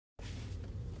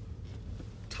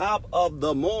Top of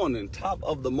the morning.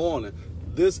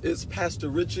 This is Pastor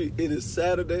Richie. It is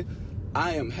Saturday.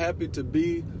 I am happy to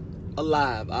be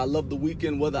alive. I love the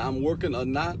weekend, whether I'm working or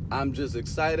not. I'm just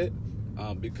excited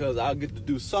because I'll get to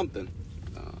do something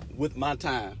with my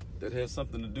time that has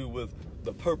something to do with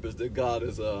the purpose that God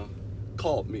has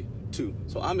called me to.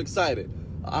 So I'm excited.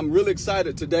 I'm really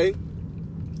excited today.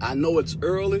 I know it's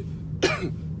early.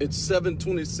 It's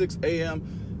 7:26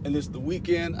 a.m. and it's the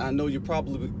weekend. I know you're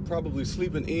probably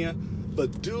sleeping in,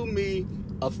 but do me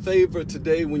a favor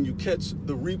today when you catch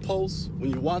the repost, when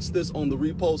you watch this on the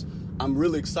repost. I'm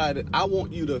really excited. I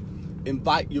want you to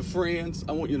invite your friends.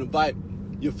 I want you to invite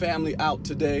your family out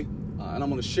today, and I'm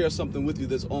going to share something with you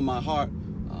that's on my heart.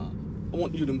 I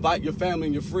want you to invite your family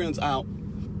and your friends out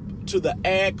to the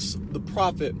Ask the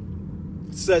Prophet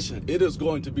session. It is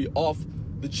going to be off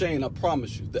the chain, I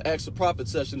promise you. The Ask the Prophet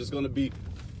session is going to be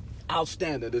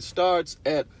outstanding. It starts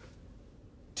at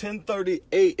 10:30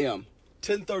 a.m.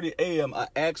 10:30 a.m. I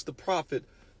Ask the Prophet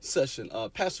session.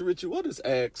 Pastor Richie, what is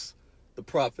Ask the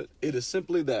Prophet? It is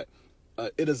simply that.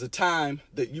 It is a time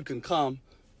that you can come,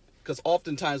 because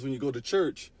oftentimes when you go to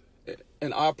church,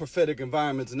 in our prophetic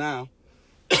environments now,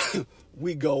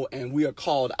 we go and we are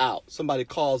called out. Somebody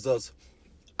calls us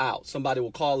out. Somebody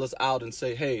will call us out and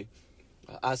say, hey,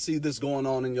 I see this going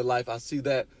on in your life. I see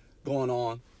that going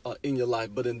on in your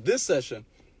life. But in this session,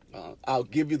 I'll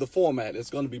give you the format. It's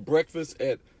going to be breakfast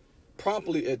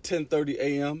promptly at 10:30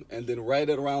 a.m. and then right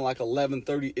at around like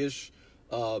 11:30-ish,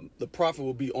 the prophet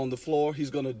will be on the floor. He's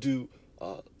going to do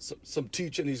some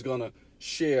teaching. He's going to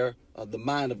share the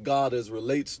mind of God as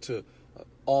relates to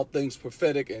all things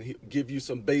prophetic, and he'll give you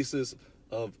some basis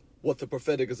of what the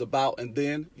prophetic is about. And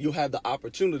then you have the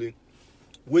opportunity,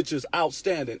 which is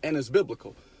outstanding and is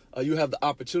biblical. You have the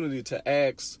opportunity to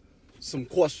ask some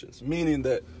questions, meaning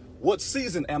that what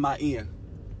season am I in?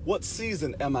 What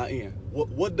season am I in?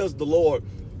 What does the Lord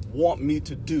want me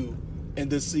to do in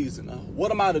this season? What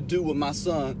am I to do with my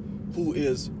son who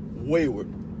is wayward?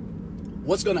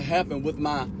 What's going to happen with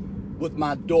my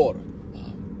daughter?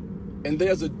 And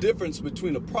there's a difference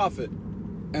between a prophet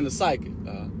and a psychic.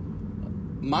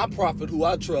 My prophet, who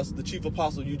I trust, the Chief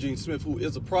Apostle Eugene Smith, who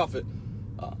is a prophet,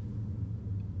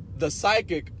 the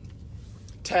psychic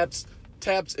taps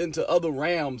into other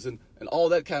realms and all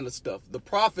that kind of stuff. The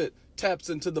prophet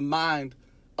taps into the mind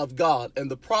of God.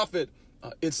 And the prophet,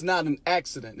 it's not an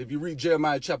accident. If you read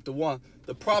Jeremiah chapter 1,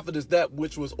 the prophet is that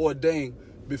which was ordained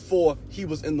before he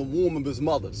was in the womb of his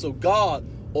mother. So God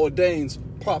ordains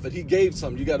prophet. He gave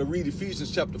some. You got to read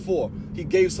Ephesians chapter 4. He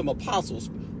gave some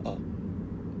apostles,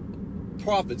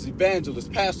 prophets, evangelists,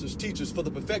 pastors, teachers for the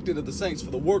perfecting of the saints,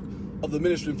 for the work of the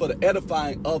ministry, and for the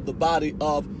edifying of the body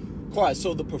of Christ.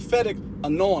 So the prophetic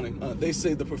anointing, they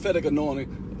say the prophetic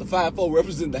anointing, the fivefold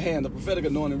represents the hand. The prophetic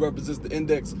anointing represents the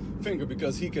index finger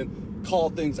because he can call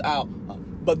things out.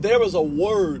 But there is a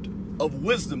word of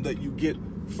wisdom that you get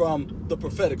from the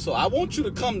prophetic. So I want you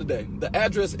to come today. The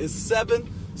address is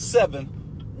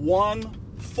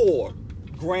 7714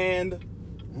 Grand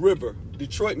River,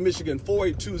 Detroit, Michigan,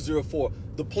 48204.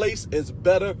 The place is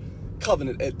Better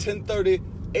Covenant at 10:30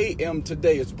 a.m.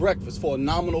 today. It's breakfast for a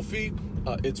nominal fee.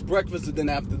 It's breakfast, and then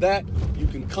after that, you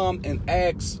can come and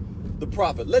ask the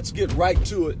prophet. Let's get right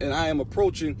to it, and I am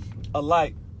approaching a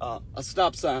light, a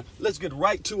stop sign. Let's get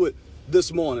right to it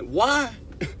this morning. Why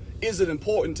is it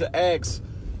important to ask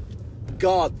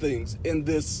God things in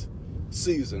this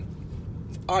season?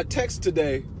 Our text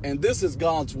today, and this is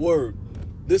God's word.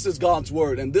 This is God's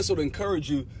word, and this will encourage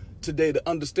you today to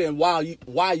understand why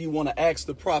you want to ask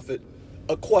the prophet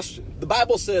a question. The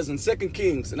Bible says in 2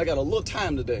 Kings, and I got a little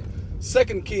time today,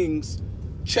 2 Kings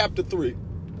chapter 3,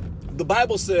 the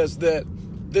Bible says that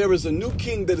there is a new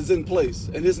king that is in place,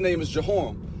 and his name is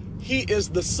Jehoram. He is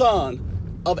the son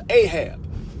of Ahab.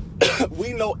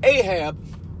 We know Ahab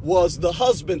was the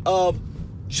husband of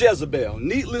Jezebel.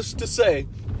 Needless to say,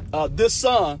 this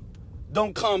son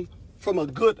don't come from a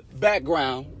good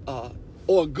background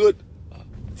or a good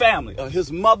family.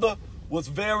 His mother was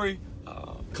very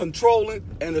controlling,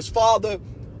 and his father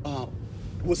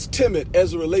was timid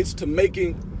as it relates to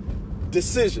making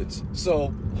decisions.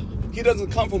 So he doesn't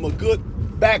come from a good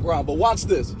background. But watch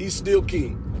this, he's still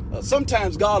king.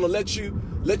 Sometimes God will let you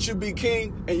be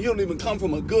king, and you don't even come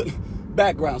from a good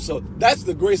background. So that's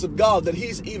the grace of God that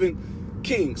he's even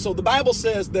king. So the Bible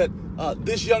says that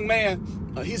this young man,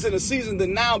 he's in a season that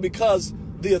now, because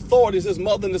the authorities, his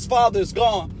mother and his father is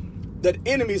gone, that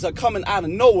enemies are coming out of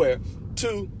nowhere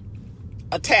to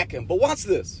attack him. But watch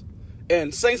this.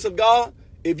 And saints of God,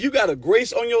 if you got a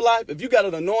grace on your life, if you got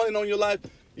an anointing on your life,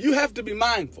 you have to be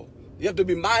mindful. You have to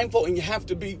be mindful, and you have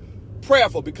to be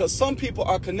prayerful, because some people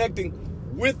are connecting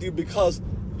with you because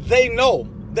they know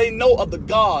of the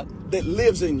God that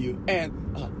lives in you, and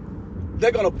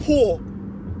they're going to pull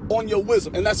on your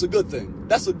wisdom. And that's a good thing.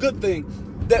 That's a good thing,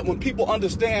 that when people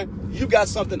understand you got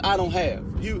something I don't have,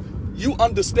 you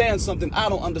understand something I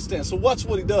don't understand. So watch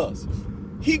what he does.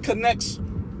 He connects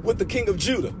with the king of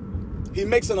Judah. He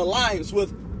makes an alliance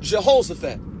with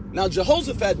Jehoshaphat. Now,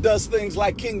 Jehoshaphat does things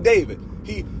like King David.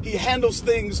 He handles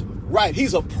things right.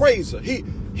 He's a praiser.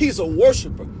 He's a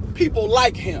worshiper. People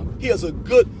like him. He has a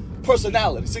good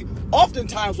personality. See,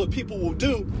 oftentimes what people will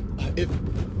do,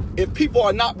 if people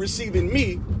are not receiving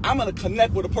me, I'm going to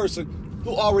connect with a person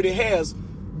who already has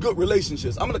good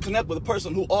relationships. I'm going to connect with a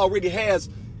person who already has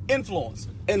influence.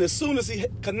 And as soon as he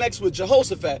connects with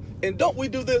Jehoshaphat, and don't we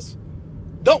do this?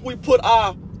 Don't we put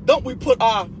our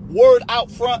word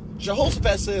out front?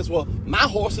 Jehoshaphat says, well, my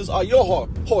horses are your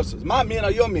horses. My men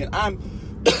are your men.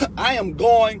 I am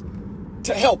going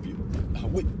to help you.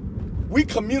 We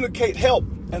communicate help,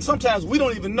 and sometimes we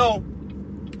don't even know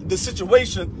the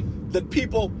situation that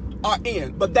people are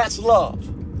in. But that's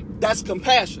love. That's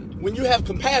compassion. When you have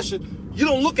compassion, you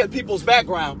don't look at people's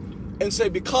background and say,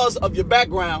 because of your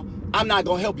background, I'm not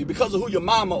going to help you. Because of who your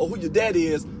mama or who your daddy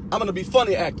is, I'm going to be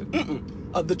funny acting.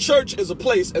 The church is a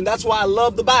place, and that's why I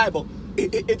love the Bible.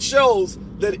 It shows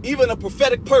that even a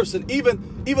prophetic person,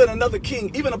 even another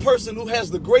king, even a person who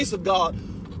has the grace of God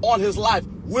on his life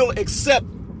will accept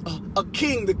a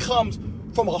king that comes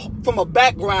from a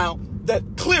background that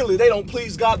clearly they don't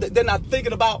please God, that they're not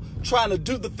thinking about trying to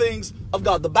do the things of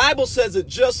God. The Bible says it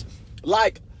just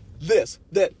like this,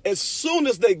 that as soon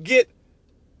as they get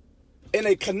and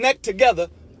they connect together,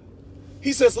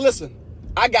 he says, listen,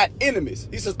 I got enemies.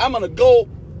 He says, I'm going to go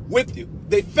with you.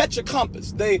 They fetch a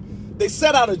compass. They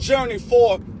set out a journey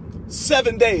for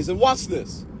 7 days. And watch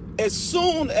this. As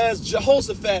soon as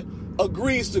Jehoshaphat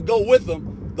agrees to go with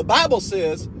them, the Bible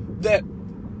says that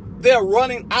they're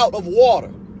running out of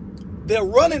water. They're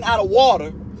running out of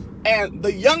water. And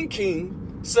the young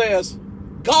king says,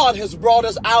 God has brought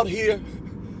us out here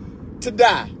to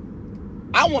die.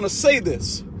 I want to say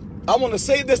this. I want to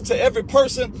say this to every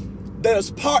person that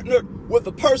is partnered with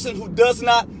a person who does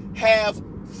not have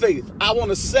faith. I want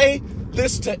to say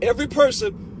this to every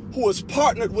person who is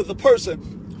partnered with a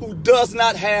person who does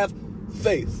not have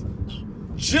faith.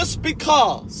 Just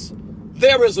because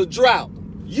there is a drought,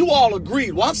 you all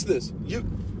agreed, watch this,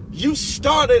 you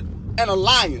started an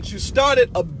alliance, you started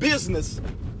a business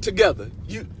together,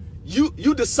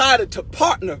 you decided to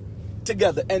partner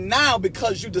together, and now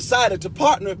because you decided to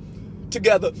partner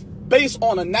together based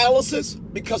on analysis,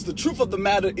 because the truth of the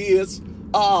matter is,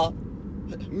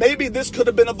 maybe this could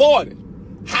have been avoided.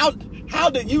 How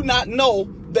did you not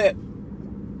know that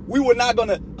we were not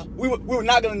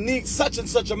gonna need such and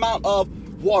such amount of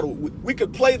water? We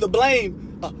could play the blame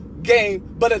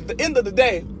game, but at the end of the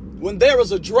day, when there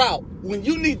is a drought, when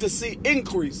you need to see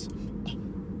increase,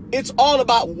 it's all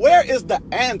about where is the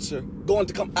answer going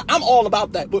to come. I'm all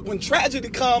about that. But when tragedy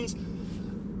comes,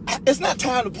 it's not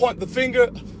time to point the finger.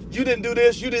 You didn't do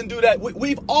this, you didn't do that.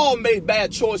 We've all made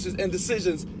bad choices and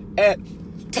decisions at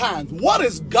times. What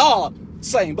is God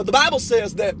saying? But the Bible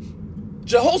says that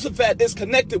Jehoshaphat is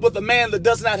connected with a man that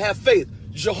does not have faith.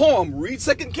 Jehoram, read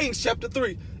 2 Kings chapter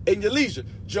 3 in your leisure.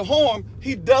 Jehoram,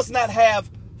 he does not have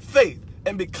faith.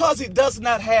 And because he does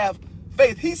not have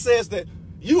faith, he says that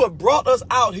you have brought us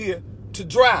out here to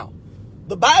drown.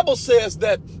 The Bible says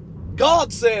that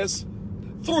God says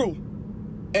through,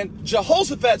 and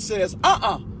Jehoshaphat says,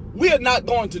 we are not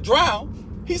going to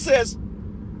drown. He says,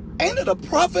 ain't it a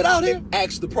prophet out here?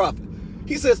 Ask the prophet.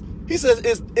 He says,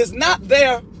 is not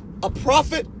there a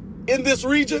prophet in this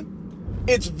region?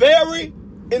 It's very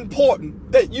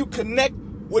important that you connect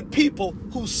with people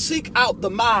who seek out the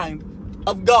mind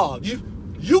of God.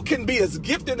 You can be as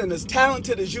gifted and as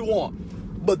talented as you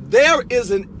want, but there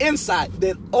is an insight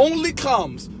that only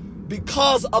comes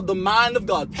because of the mind of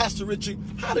God. Pastor Richie,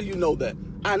 how do you know that?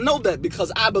 I know that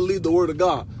because I believe the word of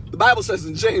God. The Bible says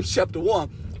in James chapter 1,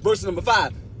 verse number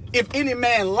 5, if any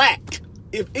man lack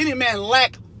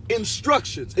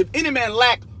instructions, if any man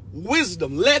lack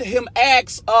wisdom, let him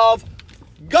ask of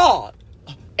God,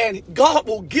 and God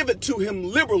will give it to him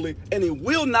liberally, and he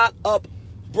will not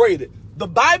upbraid it. The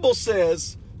Bible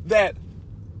says that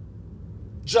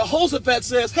Jehoshaphat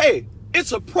says, hey,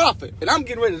 it's a prophet. And I'm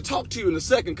getting ready to talk to you in a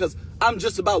second because I'm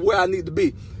just about where I need to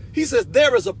be. He says,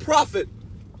 there is a prophet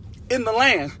in the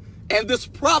land, and this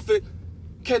prophet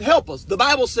can help us. The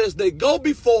Bible says they go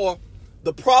before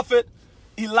the prophet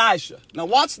Elisha. Now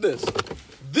watch this.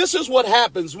 This is what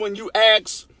happens when you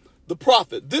ask the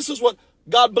prophet. This is what,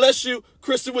 God bless you,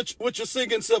 Christy, with your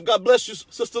singing self. God bless you,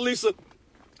 Sister Lisa.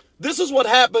 This is what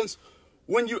happens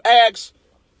when you ask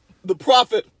the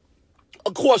prophet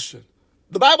a question.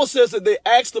 The Bible says that they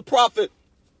asked the prophet,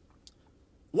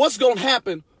 what's going to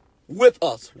happen with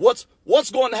us? What's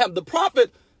going to happen? The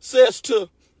prophet says to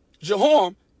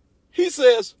Jehoram, he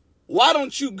says, why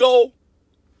don't you go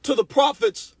to the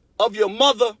prophets of your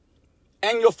mother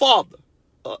and your father?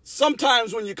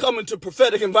 Sometimes when you come into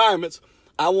prophetic environments,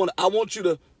 I want you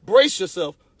to brace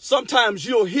yourself. Sometimes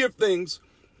you'll hear things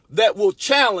that will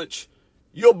challenge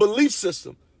your belief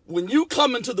system. When you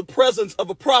come into the presence of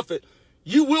a prophet,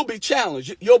 you will be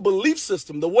challenged. Your belief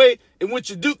system, the way in which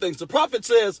you do things. The prophet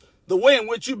says the way in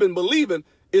which you've been believing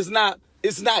is not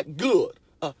good.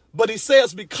 But he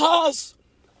says, because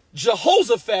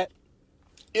Jehoshaphat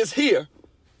is here,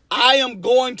 I am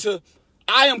going to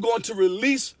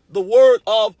release the word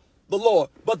of the Lord.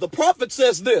 But the prophet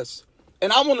says this,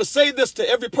 and I want to say this to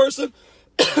every person,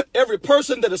 every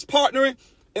person that is partnering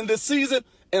in this season,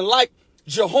 and like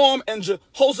Jehoram and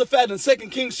Jehoshaphat in 2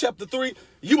 Kings chapter 3,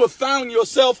 you have found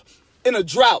yourself in a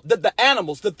drought, that the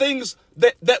animals, the things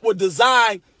that were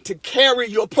designed to carry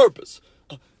your purpose.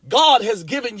 God has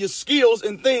given you skills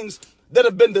and things that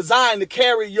have been designed to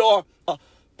carry your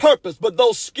purpose. But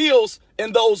those skills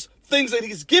and those things that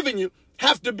he's given you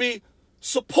have to be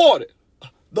supported.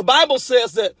 The Bible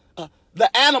says that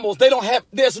the animals,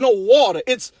 there's no water.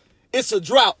 It's a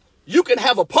drought. You can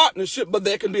have a partnership, but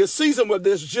there can be a season where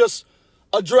there's just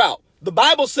a drought. The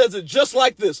Bible says it just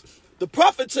like this. The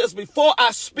prophet says, before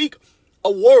I speak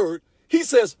a word, he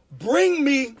says, bring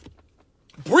me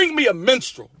a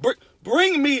minstrel.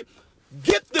 Bring me,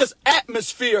 get this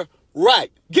atmosphere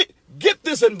right. Get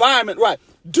this environment right.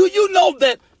 Do you know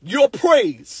that your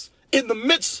praise in the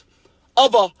midst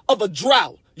of a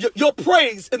drought, your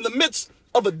praise in the midst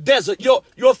of a desert,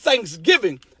 your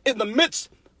thanksgiving in the midst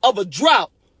of a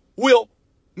drought will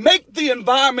make the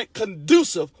environment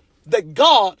conducive that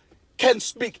God can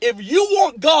speak? If you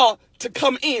want God to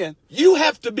come in, you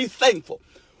have to be thankful.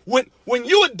 When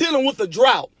you are dealing with a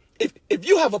drought, if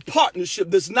you have a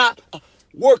partnership that's not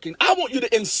working, I want you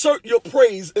to insert your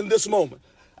praise in this moment.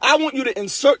 I want you to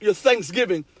insert your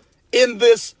thanksgiving in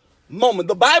this moment.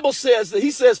 The Bible says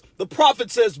that the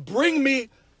prophet says, bring me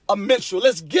a minstrel.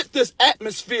 Let's get this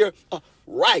atmosphere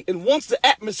right. And once the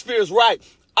atmosphere is right,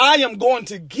 I am going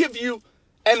to give you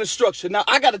an instruction. Now,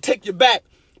 I got to take you back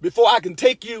before I can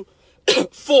take you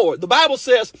forward. The Bible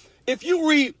says, if you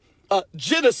read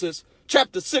Genesis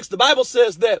chapter 6, the Bible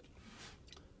says that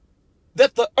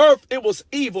the earth, it was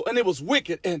evil and it was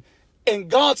wicked. And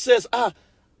God says,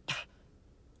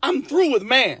 I'm through with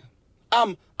man.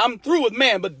 I'm through with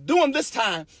man. But during this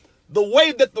time, the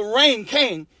way that the rain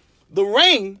came,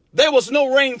 there was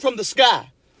no rain from the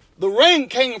sky. The rain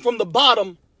came from the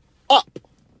bottom up.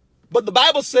 But the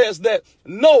Bible says that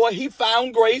Noah, he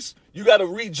found grace. You got to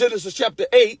read Genesis chapter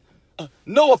 8.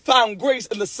 Noah found grace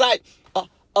in the sight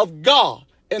of God.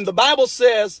 And the Bible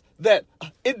says that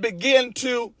it began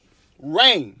to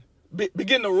rain,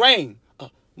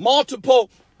 multiple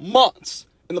months.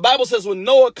 And the Bible says when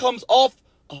Noah comes off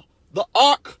the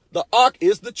ark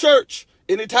is the church.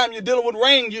 Anytime you're dealing with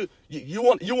rain, you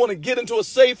want to get into a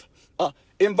safe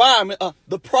environment.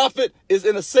 The prophet is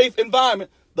in a safe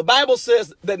environment. The Bible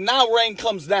says that now rain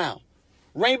comes down.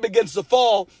 Rain begins to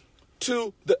fall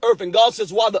to the earth. And God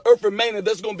says, while the earth remaineth,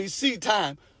 there's going to be seed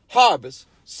time, harvest,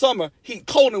 summer, heat,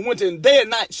 cold, and winter, and day and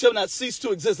night shall not cease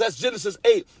to exist. That's Genesis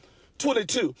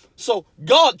 8:22. So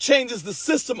God changes the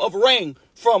system of rain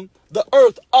from the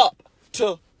earth up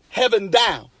to heaven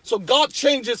down. So God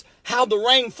changes how the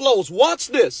rain flows. Watch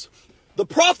this. The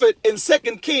prophet in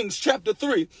 2 Kings chapter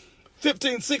 3,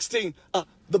 15, 16,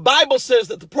 the Bible says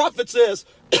that the prophet says,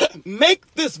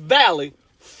 make this valley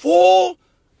full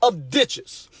of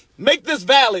ditches. Make this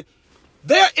valley,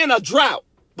 they're in a drought.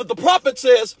 But the prophet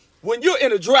says, when you're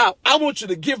in a drought, I want you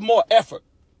to give more effort.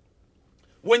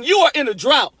 When you are in a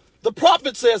drought, the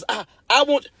prophet says, I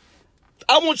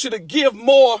want you to give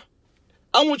more.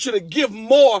 I want you to give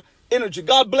more energy.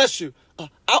 God bless you.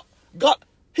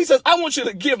 He says, I want you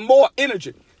to give more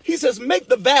energy. He says, make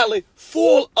the valley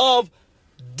full of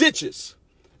ditches.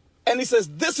 And he says,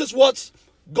 this is what's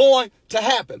going to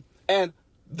happen. And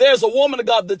there's a woman of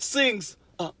God that sings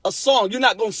a song. You're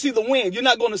not going to see the wind. You're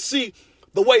not going to see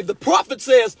the wave. The prophet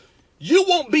says, you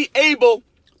won't be able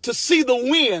to see the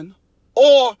wind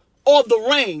or the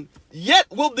rain, yet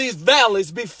will these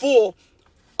valleys be full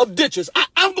of ditches.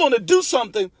 I'm going to do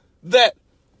something that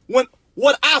when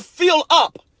what I fill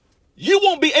up, you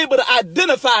won't be able to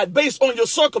identify it based on your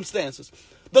circumstances.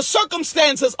 The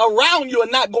circumstances around you are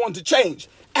not going to change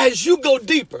as you go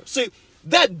deeper. See,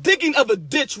 that digging of a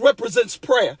ditch represents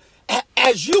prayer.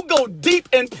 As you go deep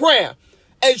in prayer,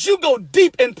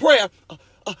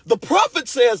 the prophet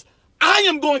says, I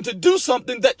am going to do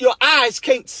something that your eyes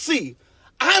can't see.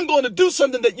 I'm going to do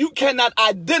something that you cannot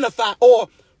identify or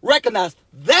recognize.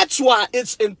 That's why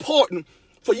it's important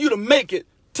for you to make it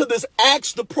to this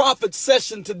Ask the Prophet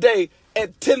session today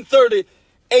at 10:30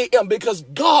 a.m. because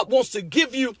God wants to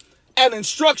give you an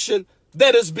instruction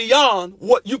that is beyond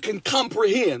what you can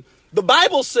comprehend. The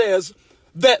Bible says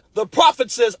that the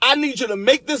prophet says, I need you to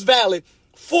make this valley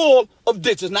full of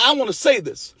ditches. Now, I want to say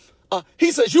this.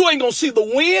 He says, you ain't going to see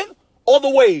the wind or the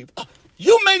wave.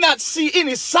 You may not see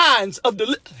any signs of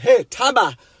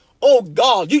oh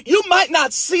God, you might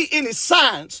not see any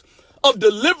signs of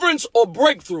deliverance or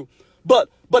breakthrough, but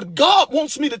God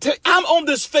wants me to tell you, I'm on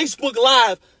this Facebook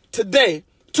Live today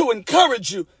to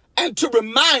encourage you and to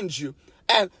remind you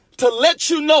and to let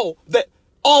you know that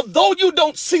although you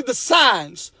don't see the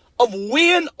signs of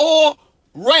wind or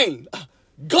rain,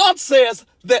 God says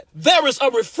that there is a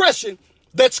refreshing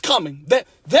that's coming, that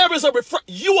there is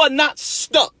you are not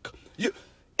stuck.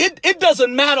 It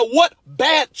doesn't matter what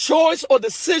bad choice or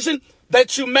decision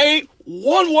that you made.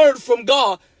 One word from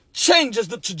God changes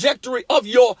the trajectory of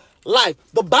your life.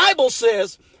 The Bible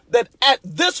says that at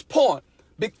this point,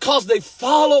 because they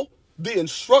follow the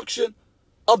instruction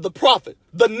of the prophet,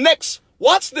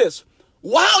 watch this,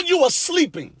 while you are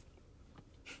sleeping,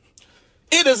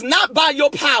 it is not by your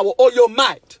power or your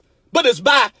might, but it's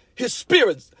by his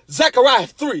spirit. Zechariah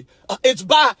 3, it's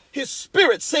by his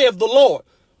spirit, saith the Lord.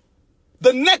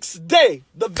 The next day,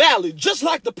 the valley, just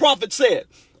like the prophet said,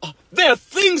 there are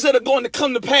things that are going to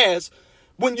come to pass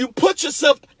when you put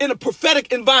yourself in a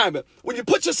prophetic environment, when you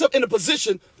put yourself in a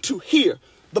position to hear.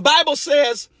 The Bible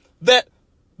says that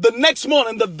the next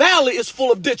morning, the valley is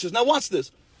full of ditches. Now watch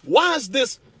this. Why is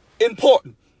this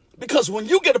important? Because when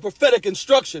you get a prophetic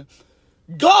instruction,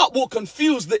 God will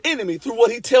confuse the enemy through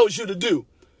what he tells you to do.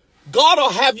 God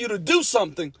will have you to do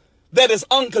something that is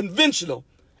unconventional.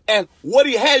 And what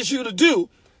he has you to do,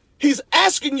 he's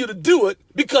asking you to do it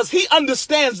because he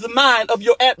understands the mind of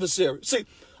your adversary. See,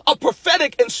 a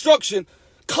prophetic instruction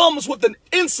comes with an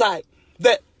insight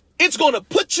that it's going to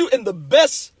put you in the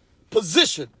best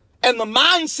position. And the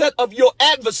mindset of your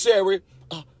adversary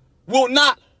will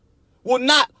not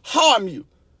harm you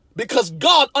because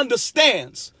God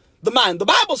understands the mind. The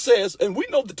Bible says, and we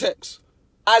know the text,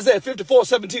 Isaiah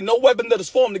 54:17, no weapon that is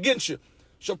formed against you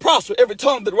shall prosper. Every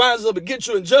tongue that rises up against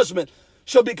you in judgment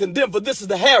shall be condemned. For this is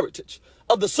the heritage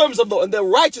of the servants of the Lord, and their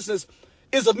righteousness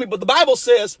is of me. But the Bible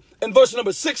says in verse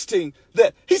number 16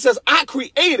 that he says, I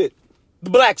created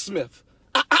the blacksmith.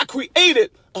 I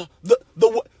created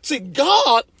see,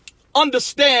 God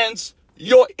understands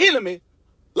your enemy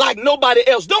like nobody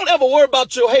else. Don't ever worry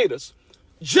about your haters.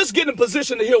 Just get in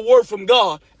position to hear a word from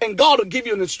God, and God will give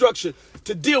you an instruction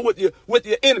to deal with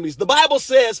your enemies. The Bible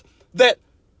says that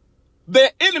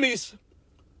their enemies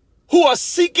who are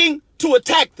seeking to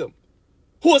attack them,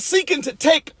 who are seeking to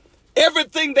take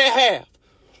everything they have,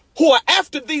 who are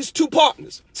after these two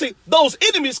partners. See, those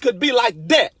enemies could be like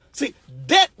debt. See,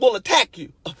 debt will attack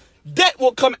you. Debt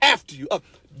will come after you.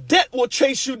 Debt will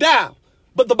chase you down.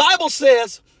 But the Bible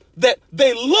says that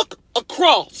they look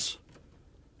across.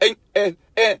 And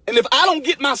if I don't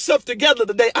get myself together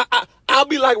today, I'll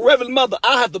be like Reverend Mother.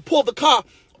 I'll have to pull the car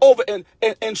over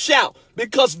and shout,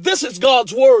 because this is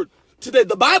God's word today.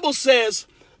 The Bible says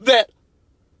that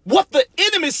what the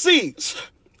enemy sees,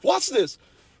 watch this,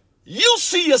 you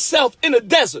see yourself in a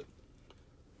desert,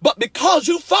 but because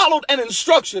you followed an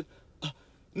instruction,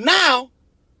 now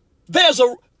there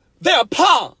are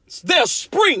ponds, there are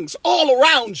springs all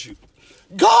around you.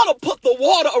 God will put the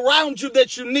water around you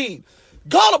that you need.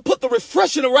 God will put the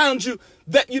refreshing around you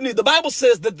that you need. The Bible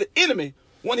says that the enemy,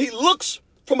 when he looks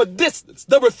from a distance,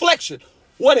 the reflection,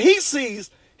 what he sees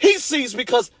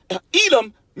because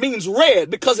Edom means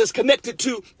red, because it's connected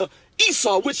to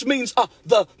Esau, which means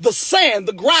the sand,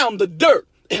 the ground, the dirt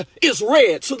is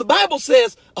red. So the Bible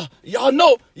says, y'all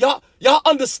know, y'all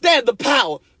understand the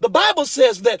power. The Bible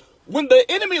says that when the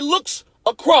enemy looks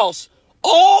across,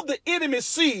 all the enemy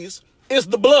sees is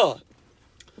the blood.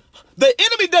 The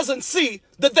enemy doesn't see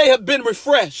that they have been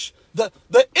refreshed. The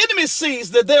enemy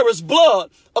sees that there is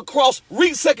blood across,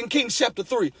 read 2 Kings chapter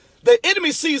 3. The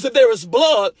enemy sees that there is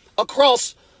blood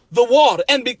across the water.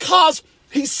 And because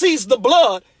he sees the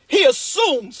blood, he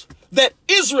assumes that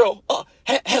Israel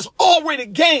has already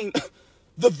gained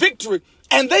the victory.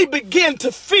 And they begin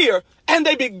to fear and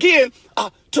they begin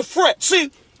to fret.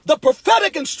 See, the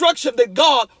prophetic instruction that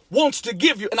God wants to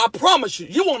give you, and I promise you,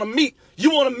 you want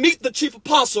to meet the chief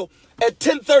apostle at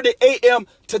 10:30 a.m.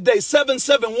 today,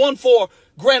 7714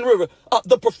 Grand River.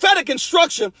 The prophetic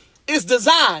instruction is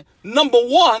designed, number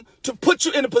one, to put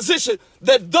you in a position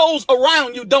that those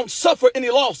around you don't suffer any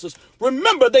losses.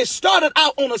 Remember, they started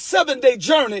out on a 7-day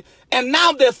journey, and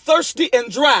now they're thirsty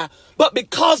and dry. But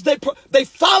because they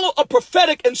follow a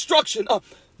prophetic instruction,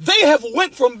 they have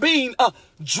went from being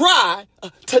dry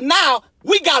to now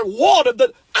we got water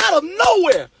that out of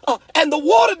nowhere. And the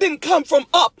water didn't come from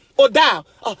up or down.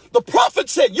 The prophet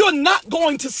said, you're not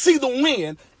going to see the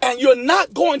wind and you're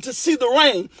not going to see the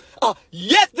rain.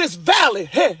 Yet this valley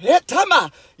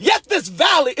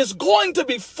is going to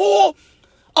be full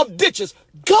of ditches.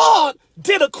 God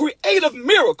did a creative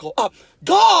miracle.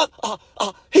 God,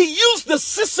 he used the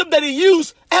system that he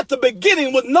used at the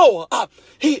beginning with Noah.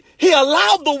 He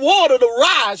allowed the water to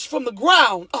rise from the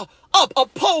ground up,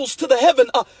 opposed to the heaven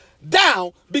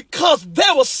down, because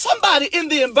there was somebody in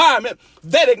the environment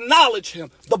that acknowledged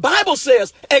him. The Bible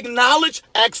says, acknowledge,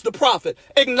 ask the prophet.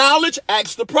 Acknowledge,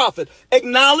 ask the prophet.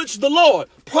 Acknowledge the Lord.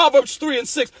 Proverbs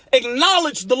 3:6.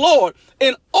 Acknowledge the Lord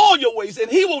in all your ways,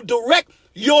 and he will direct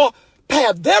your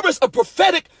path. There is a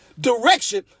prophetic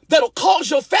direction that'll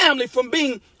cause your family from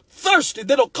being thirsty,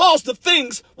 that'll cause the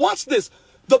things, watch this,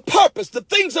 the purpose, the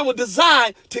things that were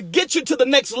designed to get you to the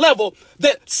next level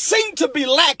that seem to be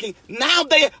lacking. Now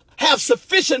they have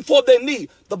sufficient for their need.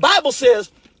 The Bible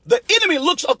says the enemy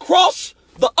looks across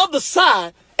the other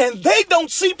side and they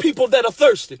don't see people that are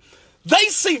thirsty. They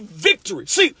see victory.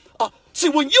 See,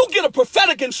 when you get a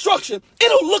prophetic instruction,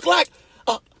 it'll look like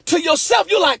to yourself,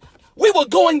 you're like, we were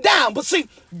going down. But see,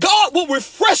 God will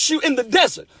refresh you in the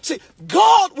desert. See,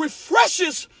 God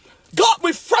refreshes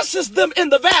them in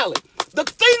the valley. The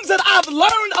things that I've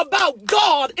learned about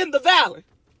God in the valley,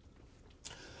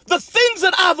 the things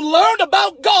that I've learned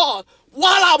about God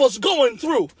while I was going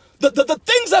through, the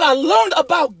things that I learned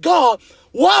about God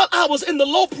while I was in the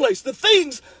low place, the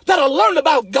things that I learned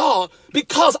about God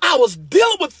because I was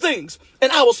dealing with things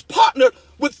and I was partnered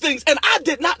with things and I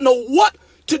did not know what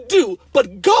to do,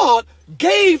 but God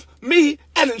gave me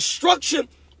an instruction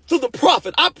through the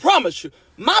prophet. I promise you,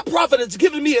 my prophet has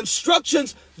given me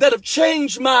instructions that have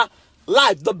changed my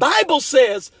life. The Bible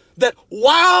says that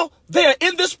while they're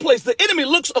in this place, the enemy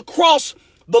looks across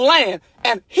the land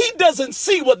and he doesn't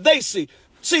see what they see.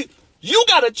 See, you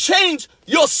got to change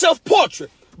your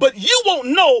self-portrait, but you won't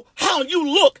know how you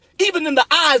look even in the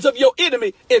eyes of your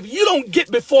enemy if you don't get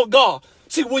before God.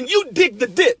 See, when you dig the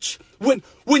ditch, when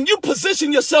you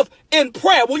position yourself in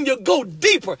prayer, when you go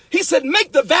deeper, he said,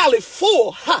 make the valley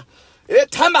full.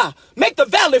 Make the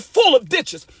valley full of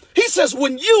ditches. He says,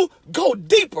 when you go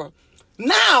deeper,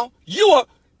 now you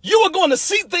are going to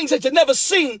see things that you've never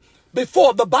seen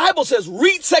before. The Bible says,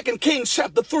 read 2 Kings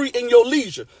chapter 3 in your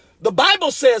leisure. The Bible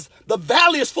says the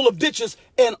valley is full of ditches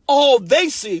and all they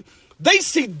see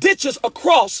ditches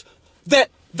across that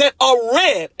are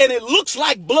red and it looks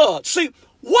like blood. See,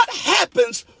 what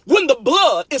happens when the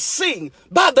blood is seen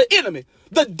by the enemy?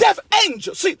 The death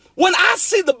angel. See, when I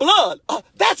see the blood,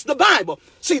 that's the Bible.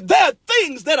 See, there are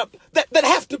things that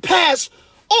have to pass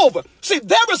over. See,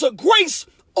 there is a grace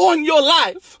on your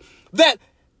life that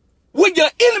when your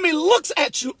enemy looks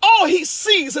at you, all he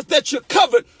sees is that you're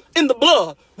covered in the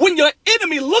blood. When your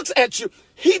enemy looks at you,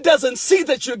 he doesn't see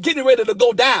that you're getting ready to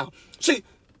go down. See,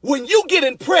 when you get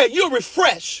in prayer, you're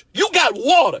refreshed. You got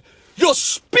water. Your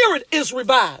spirit is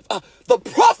revived. The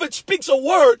prophet speaks a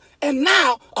word, and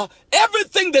now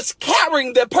everything that's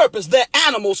carrying their purpose, their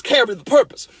animals carry the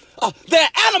purpose. Their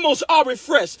animals are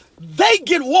refreshed. They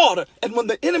get water, and when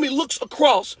the enemy looks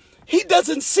across, he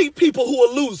doesn't see people who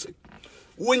are losing.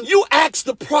 When you ask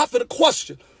the prophet a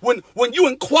question, when you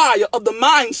inquire of the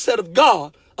mindset of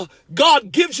God,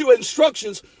 God gives you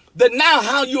instructions that now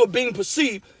how you are being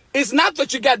perceived is not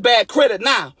that you got bad credit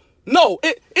now. No,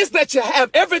 it's that you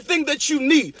have everything that you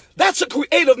need. That's a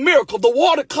creative miracle. The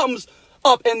water comes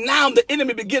up and now the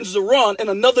enemy begins to run in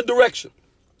another direction.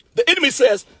 The enemy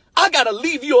says, I got to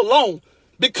leave you alone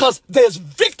because there's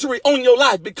victory on your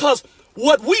life, because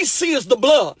what we see is the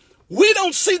blood. We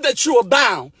don't see that you are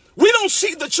bound. We don't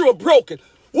see that you are broken.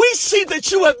 We see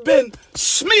that you have been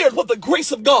smeared with the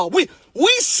grace of God. We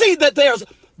see that there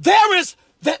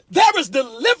is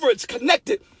deliverance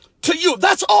connected to you.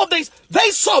 That's all they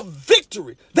saw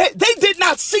victory. They did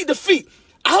not see defeat.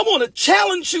 I want to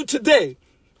challenge you today.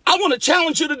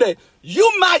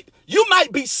 You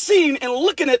might be seeing and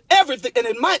looking at everything and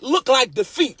it might look like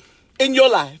defeat in your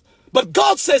life. But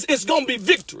God says it's going to be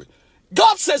victory.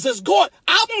 God says it's going.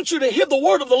 I want you to hear the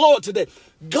word of the Lord today.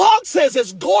 God says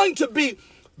it's going to be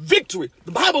victory.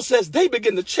 The Bible says they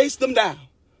begin to chase them down.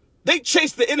 They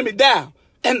chase the enemy down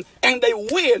and they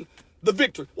win the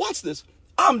victory. Watch this.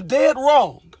 I'm dead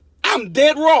wrong.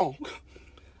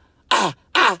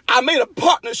 I made a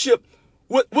partnership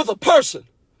with a person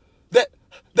that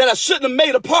I shouldn't have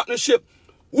made a partnership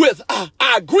with. I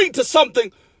agreed to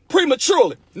something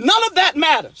prematurely. None of that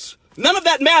matters. None of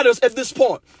that matters at this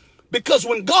point. Because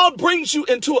when God brings you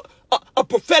into a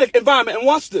prophetic environment, and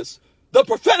watch this, the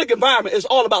prophetic environment is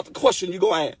all about the question you're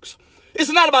going to ask. It's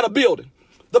not about a building.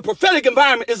 The prophetic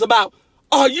environment is about,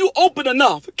 are you open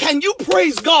enough? Can you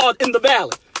praise God in the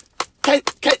valley?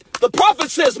 The prophet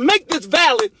says, make this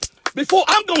valley, before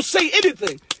I'm going to say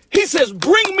anything, he says,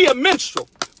 bring me a minstrel.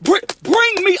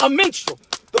 Bring me a minstrel.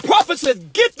 The prophet says,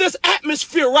 get this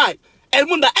atmosphere right. And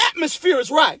when the atmosphere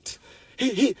is right,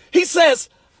 he says,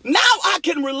 now I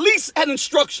can release an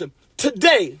instruction.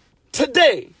 Today at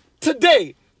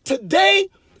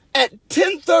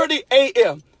 10:30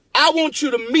 a.m., I want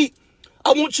you to meet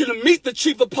the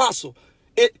chief apostle.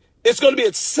 It's going to be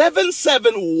at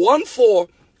 7714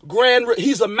 Grand River.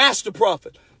 He's a master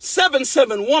prophet.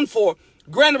 7714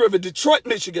 Grand River, Detroit,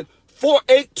 Michigan,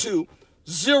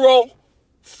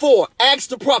 48204. Ask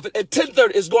the prophet. At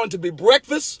 10:30 is going to be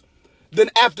breakfast. Then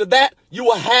after that, you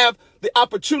will have the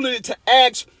opportunity to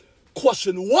ask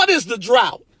question. What is the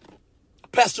drought?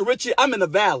 Pastor Richie, I'm in the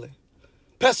valley.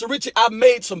 Pastor Richie, I've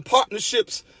made some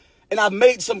partnerships and I've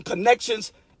made some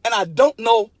connections and I don't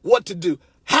know what to do.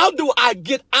 How do I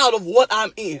get out of what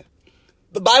I'm in?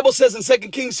 The Bible says in 2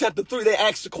 Kings chapter 3, they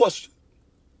asked the question,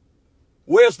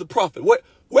 where's the prophet?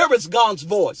 Where is God's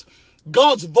voice?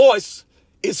 God's voice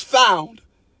is found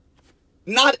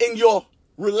not in your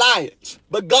reliance,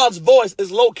 but God's voice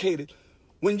is located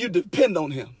when you depend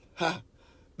on him.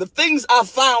 The things I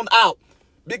found out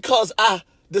because I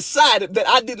decided that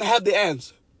I didn't have the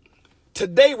answer.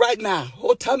 Today, right now,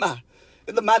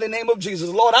 in the mighty name of Jesus,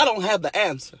 Lord, I don't have the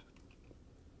answer.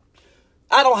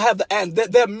 I don't have the answer.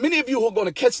 There are many of you who are going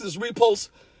to catch this repost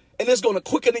and it's going to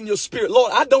quicken in your spirit.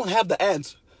 Lord, I don't have the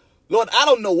answer. Lord, I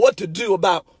don't know what to do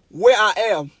about where I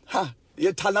am. I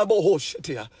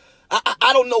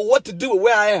don't know what to do with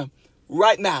where I am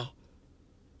right now.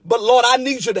 But Lord, I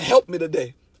need you to help me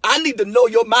today. I need to know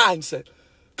your mindset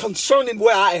concerning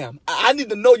where I am. I need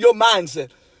to know your mindset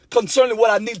concerning what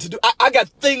I need to do. I got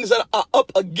things that are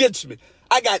up against me.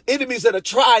 I got enemies that are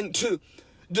trying to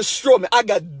destroy me. I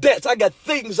got debts. I got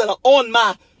things that are on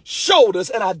my shoulders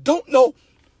and I don't know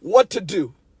what to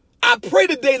do. I pray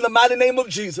today in the mighty name of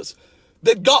Jesus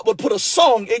that God would put a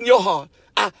song in your heart.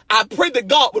 I pray that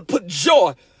God would put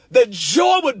joy, that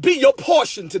joy would be your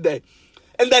portion today.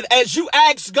 And that as you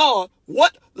ask God,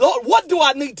 Lord, what do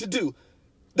I need to do?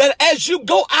 That as you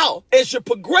go out, as you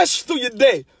progress through your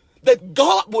day, that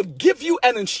God would give you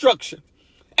an instruction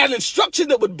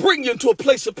that would bring you into a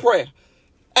place of prayer,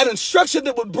 an instruction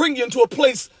that would bring you into a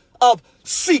place of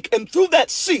seek. And through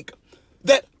that seek,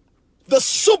 that the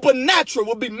supernatural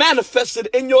will be manifested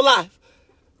in your life,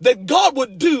 that God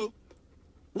would do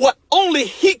what only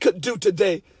he could do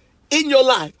today in your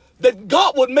life, that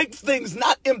God would make things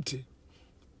not empty,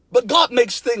 but God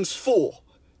makes things full.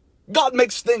 God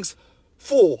makes things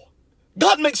full.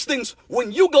 God makes things,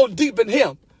 when you go deep in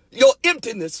him, your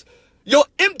emptiness,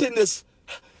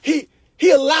 he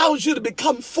allows you to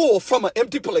become full from an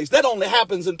empty place. That only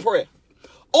happens in prayer.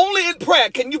 Only in prayer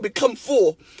can you become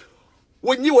full.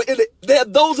 When you are in it, there are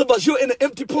those of us, you're in an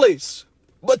empty place.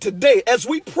 But today, as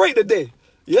we pray today,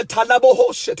 I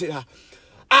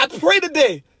pray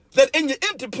today that in your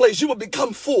empty place, you will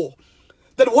become full.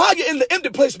 That while you're in the empty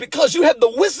place, because you have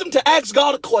the wisdom to ask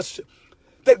God a question,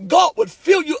 that God would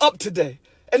fill you up today.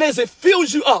 And as it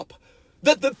fills you up,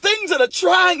 that the things that are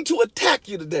trying to attack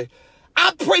you today,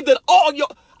 I pray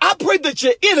that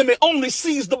your enemy only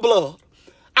sees the blood.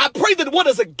 I pray that what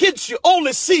is against you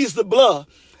only sees the blood.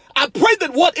 I pray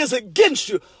that what is against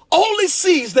you only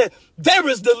sees that there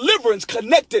is deliverance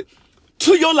connected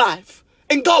to your life.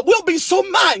 And God will be so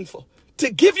mindful to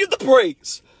give you the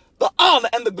praise, the honor,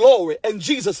 and the glory in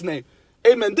Jesus' name.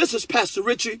 Amen. This is Pastor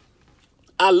Richie.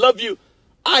 I love you.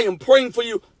 I am praying for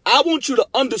you. I want you to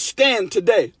understand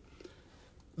today,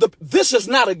 this is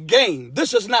not a game.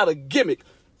 This is not a gimmick.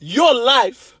 Your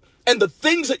life and the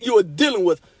things that you are dealing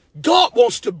with, God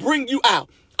wants to bring you out.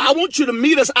 I want you to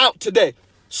meet us out today.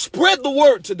 Spread the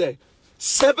word today.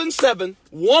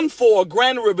 7714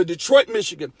 Grand River, Detroit,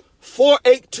 Michigan,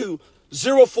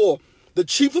 48204. The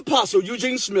Chief Apostle,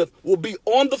 Eugene Smith, will be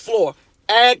on the floor.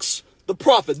 Ask the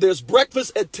prophet. There's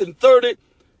breakfast at 10:30.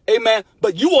 Amen.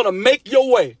 But you want to make your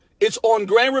way. It's on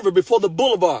Grand River before the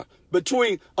boulevard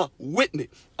between Whitney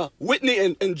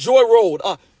and Joy Road.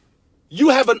 You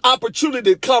have an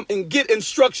opportunity to come and get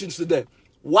instructions today.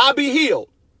 Why be healed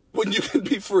when you can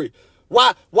be free?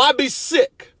 Why be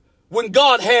sick when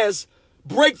God has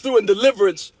breakthrough and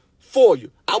deliverance for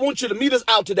you? I want you to meet us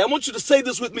out today. I want you to say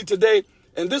this with me today.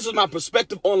 And this is my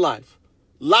perspective on life.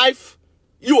 Life,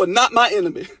 you are not my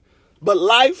enemy. But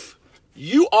life,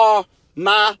 you are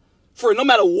my friend. No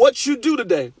matter what you do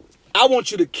today, I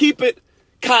want you to keep it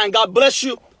kind. God bless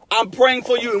you. I'm praying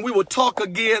for you, and we will talk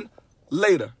again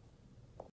later.